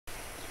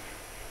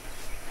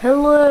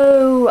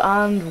Hello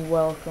and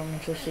welcome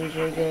to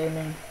CJ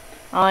Gaming.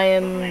 I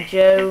am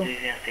Joe.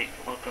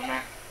 Welcome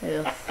there.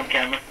 Yes, I'm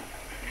Cameron.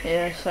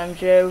 yes, I'm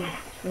Joe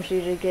from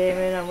CJ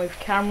Gaming. I'm with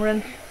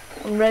Cameron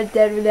on Red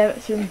Dead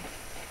Redemption.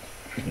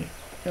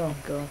 Oh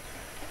god,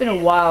 it's been a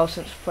while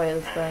since I played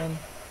this game.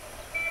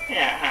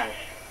 Yeah, it has.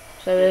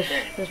 So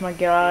there's my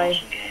guy,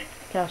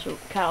 Cattle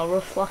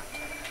Rustler.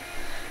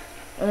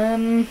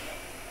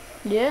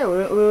 Yeah,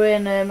 we're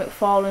in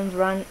McFarlane's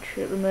ranch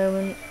at the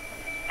moment.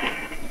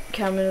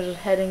 Cameron is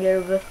just heading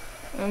over,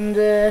 and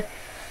I'm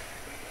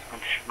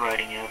just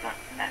riding over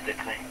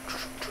ethically.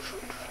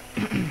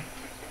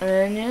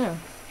 and yeah,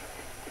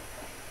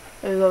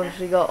 we've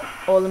obviously got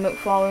all the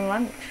McFarlane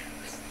ranch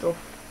stuff.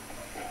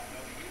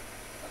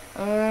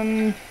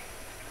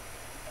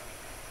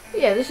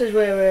 Yeah, this is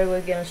where we're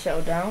gonna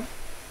settle down.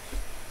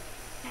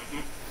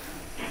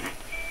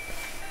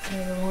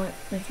 Maybe I might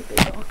make it a bit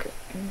darker.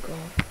 Oh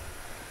god.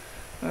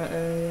 Right,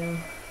 there we go.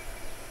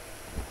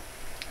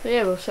 So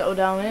yeah, we'll settle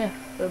down here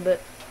for a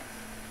bit.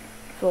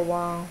 For a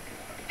while.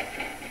 I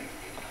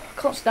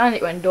can't stand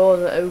it when doors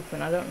are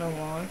open, I don't know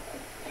why.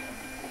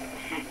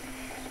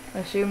 I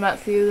assume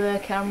that's you there,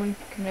 Cameron.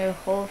 Can you hear a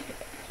horse?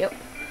 Yep.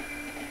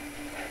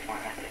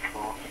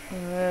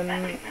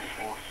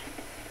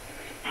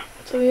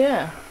 So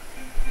yeah.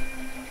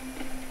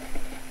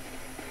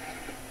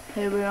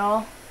 Here we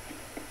are.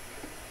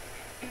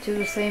 Two of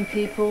the same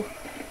people.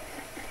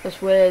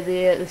 That's where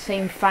the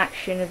same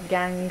faction of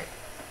gang.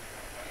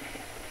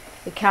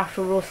 The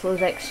Cattle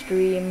Rustlers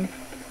Extreme.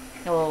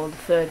 Oh, the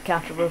third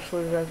Cattle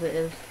Rustlers as it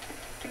is.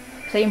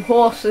 Same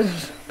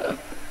horses.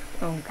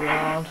 Oh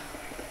god.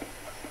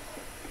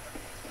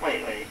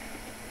 Wait.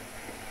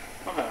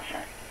 Hold on a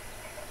sec.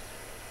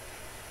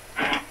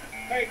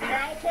 Hey,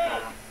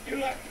 cowpoke, you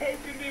like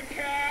poking them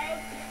cows?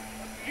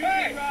 You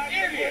been riding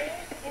idiot,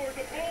 or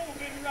the bull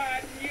been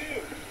riding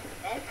you?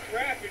 I'll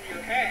crap in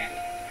your hat.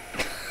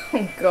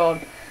 Oh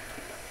god.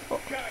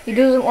 He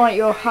doesn't like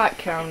your hat,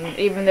 Cameron,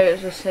 even though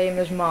it's the same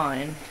as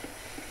mine.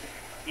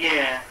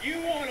 Yeah. You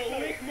want to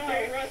lick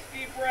my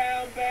rusty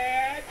brown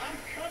badge? I'm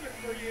coming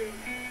for you.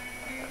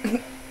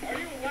 Are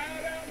you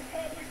allowed out in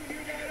public when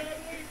you're that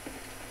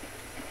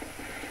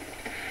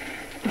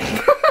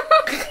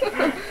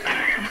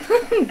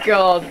ugly?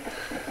 God.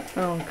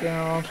 Oh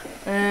god.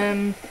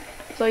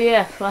 So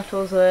yeah, let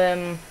us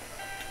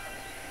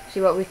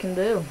see what we can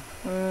do.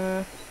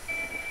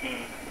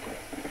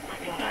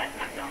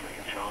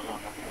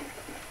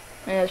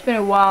 Yeah, it's been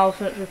a while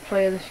since we've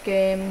played this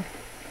game.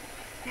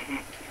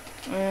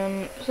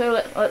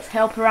 So let's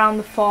help around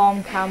the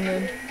farm,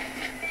 Cameron.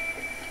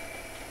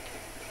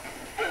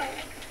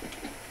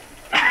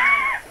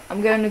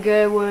 I'm going to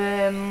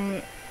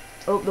go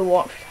up the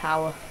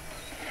watchtower.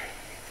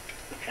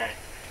 Okay.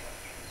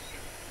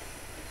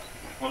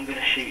 I'm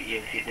gonna shoot you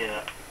if you do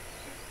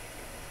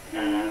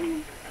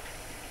it.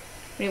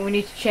 We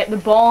need to check the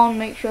barn,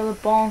 make sure the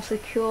barn's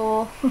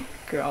secure.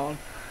 God.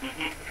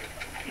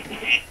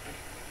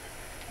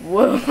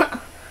 Whoa.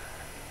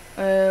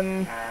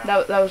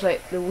 That was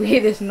like the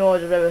weirdest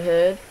noise I've ever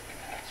heard.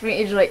 I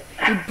mean, it's like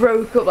he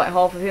broke up like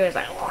half of him. It's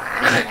like.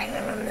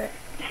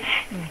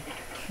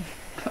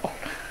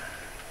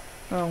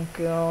 Oh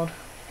god.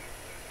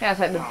 Yeah, it's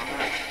like the.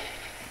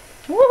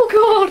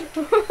 Oh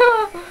god.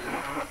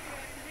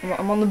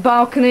 I'm on the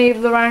balcony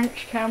of the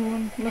ranch,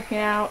 Cameron, looking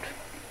out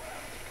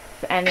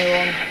for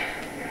anyone.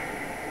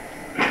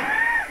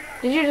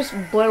 Did you just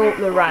blow up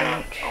the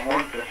ranch? I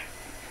want this.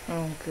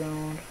 Oh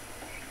god.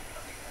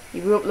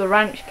 You blew up the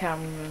ranch,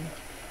 Cameron.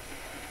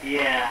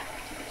 Yeah.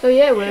 So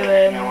yeah,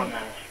 No one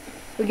knows.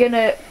 we're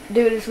gonna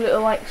do this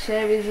little like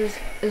series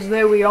as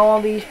though we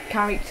are these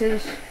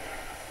characters.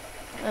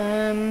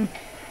 But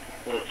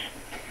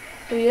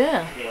So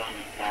yeah. it wasn't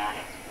bad.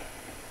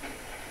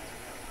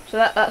 So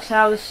that's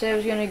how this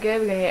series is gonna go.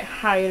 We're gonna get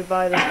hired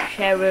by the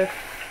sheriff.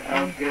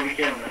 I'm gonna be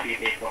killing a few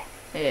people.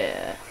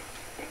 Yeah.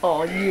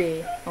 Oh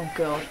yeah. Oh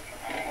god.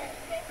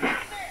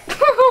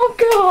 Oh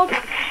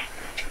god.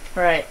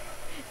 Right.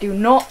 Do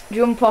not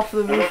jump off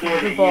the roof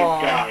of the You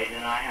barn. died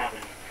and I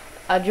haven't.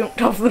 I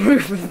jumped off the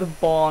roof of the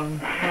barn.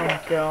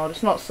 Oh god,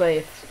 it's not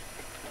safe.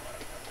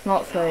 It's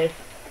not safe.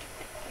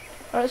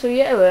 Alright, so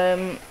yeah,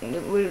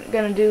 we're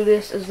gonna do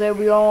this as though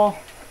we are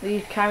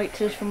these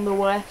characters from the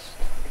West.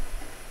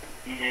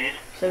 Indeed.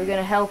 So we're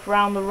gonna help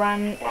around the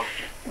ranch.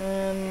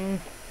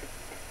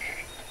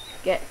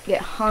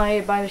 Get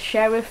hired by the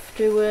sheriff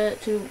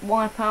to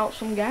wipe out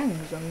some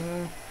gangs,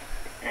 and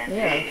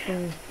yeah,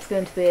 it's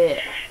going to be.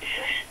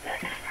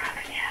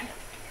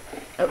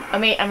 I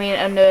mean,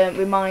 and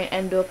we might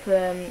end up,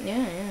 doing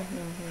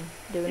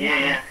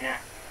that. Yeah.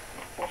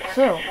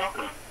 So,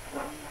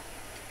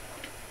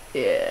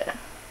 yeah,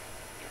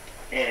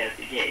 Yeah.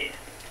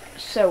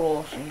 so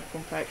awesome,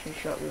 pump action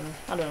shotgun.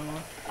 I don't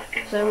know.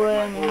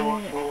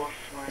 So,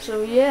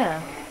 So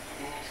yeah,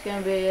 it's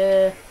gonna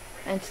be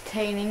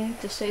entertaining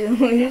to say the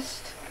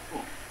least.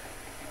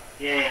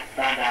 Yeah,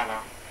 stand down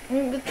now. I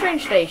mean, the train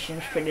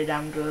station's pretty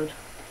damn good.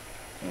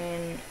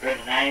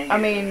 I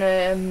mean,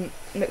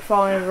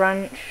 McFarlane's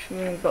Ranch,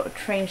 we've got a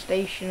train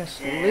station, a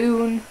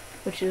saloon,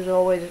 which is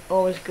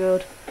always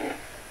good.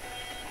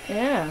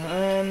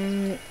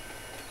 Yeah.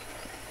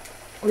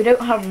 We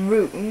don't have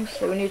rooms,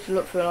 so we need to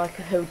look for like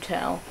a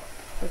hotel.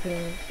 We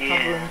can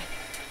have rooms.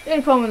 The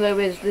only problem though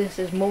is this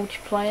is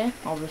multiplayer,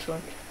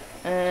 obviously.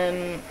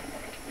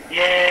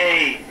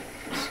 Yay!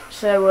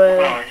 So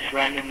I just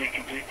randomly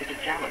completed a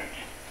challenge.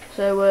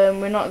 So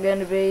we're not going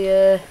to be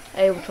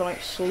able to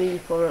like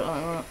sleep or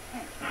like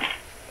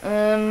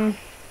that.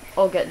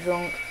 Or get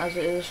drunk as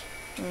it is.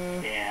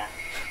 Yeah.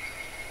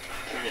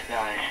 Is it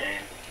nice?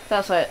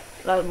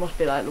 That must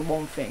be like the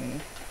one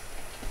thing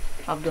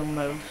I've done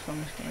most on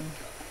this game.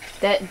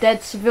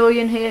 Dead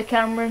civilian here,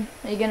 Cameron.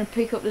 Are you going to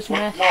pick up this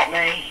mess? Not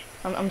me.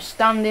 I'm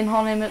standing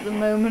on him at the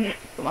moment.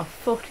 Got my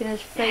foot in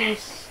his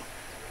face.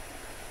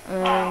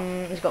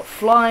 He's got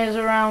flies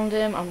around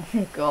him. Oh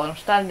god, I'm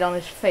standing on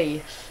his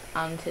face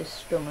and his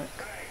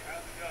stomach.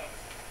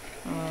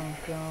 Oh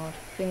god.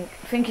 I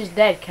think he's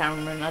dead,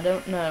 Cameron. I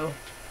don't know.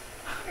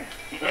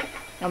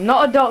 I'm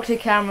not a doctor,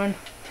 Cameron.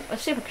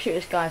 Let's see if I can shoot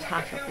this guy's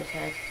hat off his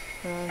head.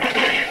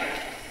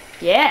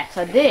 Yes,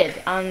 I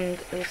did. And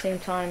at the same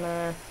time,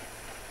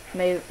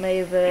 may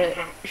have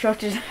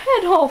shot his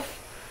head off.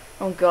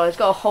 Oh god, he's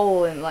got a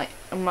hole in, like,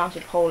 a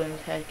massive hole in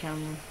his head,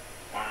 Cameron.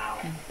 Wow.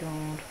 Oh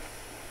god.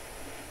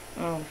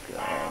 Oh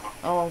god.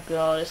 Oh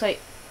god, it's like...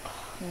 Oh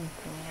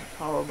god, it's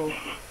horrible.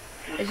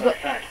 It's got...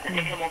 I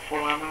think I'm on full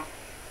ammo.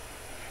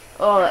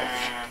 Oh,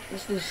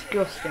 that's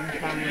disgusting,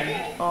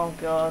 Cameron. Oh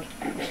god,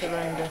 I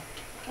surrender.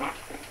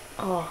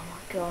 Oh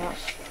my god,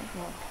 that's...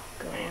 Oh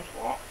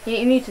god.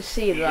 You need to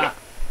see that.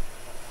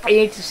 You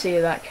need to see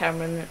that,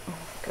 Cameron. Oh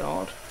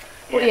god.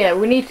 Well, yeah,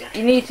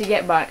 you need to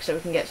get back so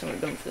we can get something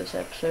done for this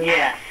episode.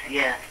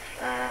 Yes.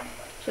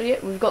 So yeah,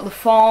 we've got the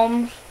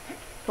farms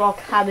for our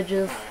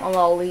cabbages, on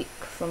our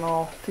leeks and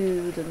our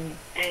food and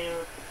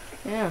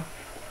yeah.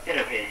 Get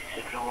over here,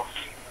 super horse.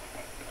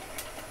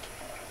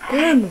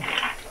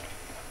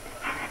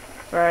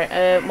 Right,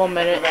 1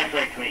 minute. The best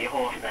way to make your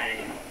horse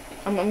behave.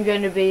 I'm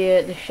going to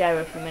be the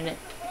sheriff a minute.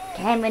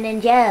 Cameron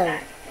and Joe,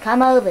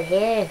 come over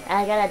here.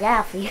 I got a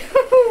job for you.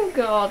 Oh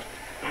god.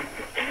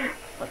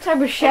 What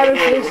type of sheriff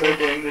is We're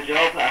doing the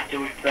job after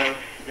we've both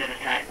been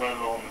attacked by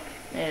lawmen.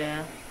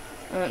 Yeah.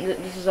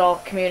 This is our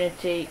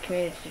community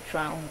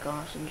trial. Oh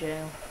god, it's in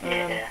jail.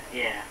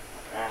 Yeah.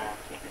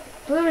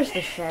 Where is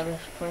the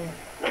sheriff, please?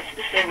 Let's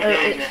just say we're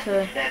doing this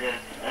instead of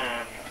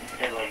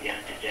like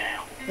going to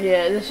jail.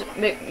 Yeah, this is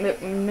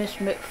Miss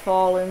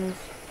McFarlane's.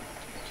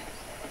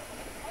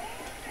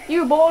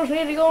 You boys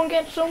need to go and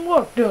get some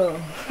work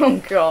done.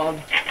 Oh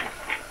god.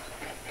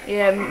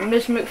 Yeah,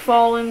 Miss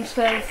McFarlane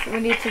says we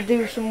need to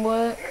do some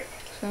work.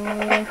 So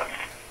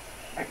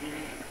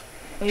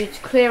we need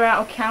to clear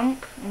out a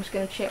camp. I'm just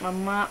going to check my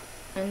map,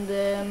 and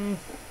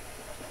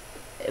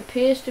it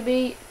appears to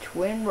be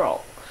Twin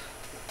Rocks.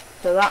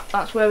 So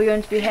that's where we're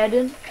going to be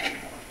heading.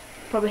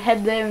 Probably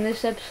head there in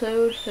this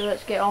episode. So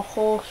let's get our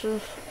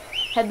horses.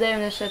 Head there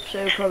in this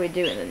episode. Probably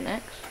do it in the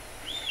next.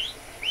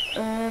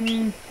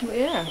 But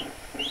yeah.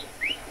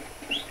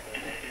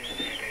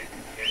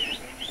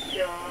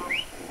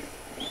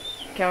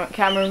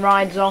 Cameron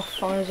rides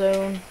off on his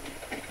own.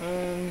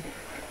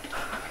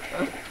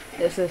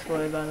 It's this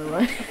way, by the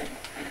way.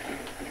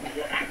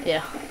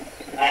 Yeah.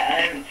 I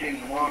haven't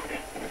seen the marker.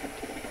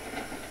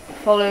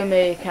 Follow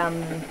me,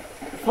 Cameron.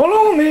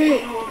 Follow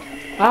me!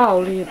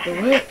 I'll lead the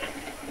way.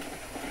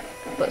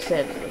 But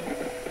seriously,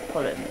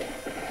 follow me.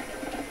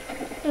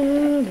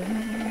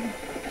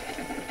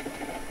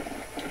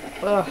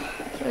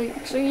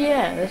 So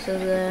yeah, this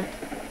is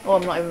oh,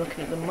 I'm not even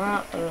looking at the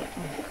map. Oh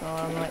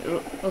god, I'm like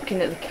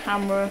looking at the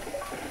camera.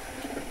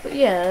 But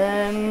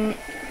yeah,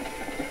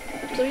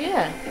 so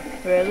yeah,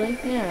 really,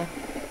 yeah.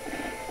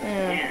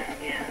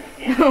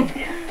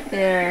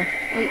 Yeah.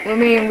 I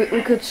mean,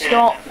 we could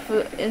stop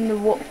in the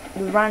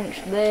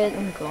ranch there.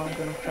 Oh god, I'm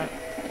gonna crack.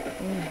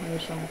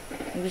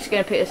 I'm just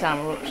gonna pick this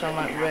ammo up, so I'm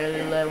like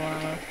really low on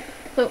ammo.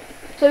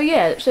 So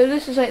yeah, so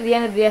this is like the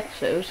end of the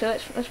episode. So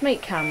let's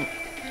make camp.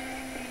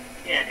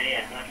 Yeah.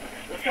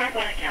 Let's try to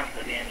find a camp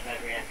at the end of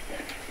every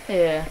episode.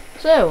 Yeah.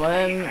 So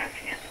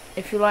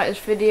if you like this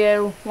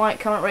video, like,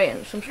 comment, rate,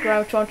 and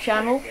subscribe to our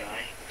channel.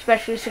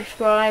 Especially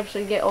subscribe so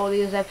you get all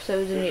these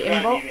episodes in your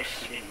inbox.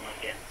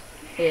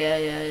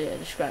 Yeah,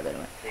 subscribe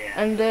anyway.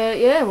 And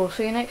yeah, we'll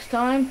see you next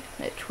time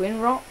at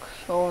Twin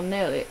Rocks, or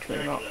nearly at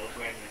Twin Rocks.